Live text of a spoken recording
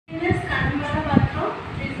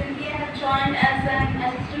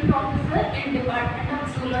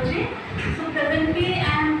Biology. So presently I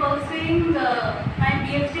am pursuing my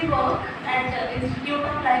PhD work at Institute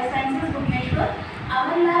of Life Sciences, Bhubaneswar.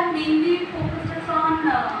 Our lab mainly focuses on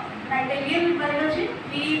material biology.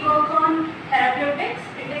 We work on therapeutics.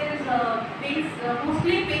 It is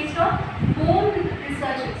mostly based on bone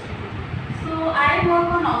research institute. So I work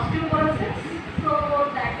on osteoporosis. So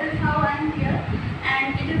that is how I am here,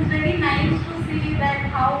 and it is very nice to see that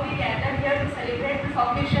how we gather here to celebrate this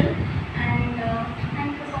occasion. And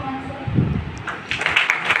thank you so much, sir.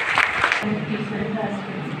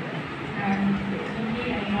 And recently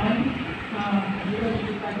I joined Biology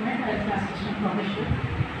department as assistant professor.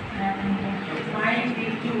 And my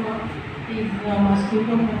PhD work is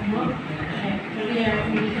mosquito homework. Actually, I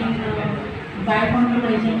am using biocontrol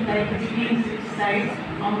agent like insecticides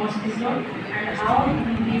on mosquito, and how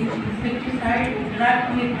these insecticides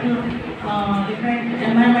interact with different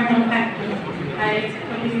environmental factors. I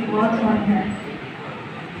actually work on that.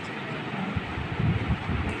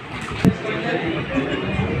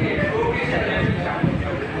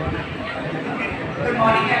 Good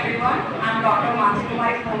morning, everyone. I'm Dr.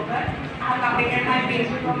 Mansukumari Holkar. I have completed my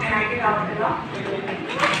PhD from NIT Rourkela.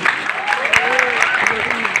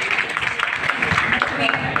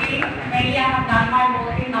 Mainly, I have done my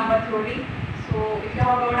work in number theory. So, if you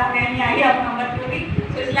have heard of any idea of number theory,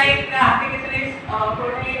 so it's like the application is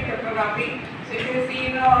totally cryptography. So, if you see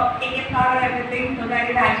the ATM card or everything, so that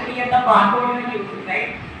is actually at the barcode you are using,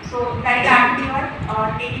 right? So, that is actually you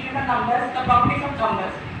are taking in the numbers, the properties of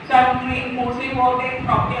numbers. So I mostly work in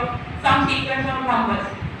property of some sequence of numbers.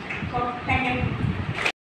 So thank you.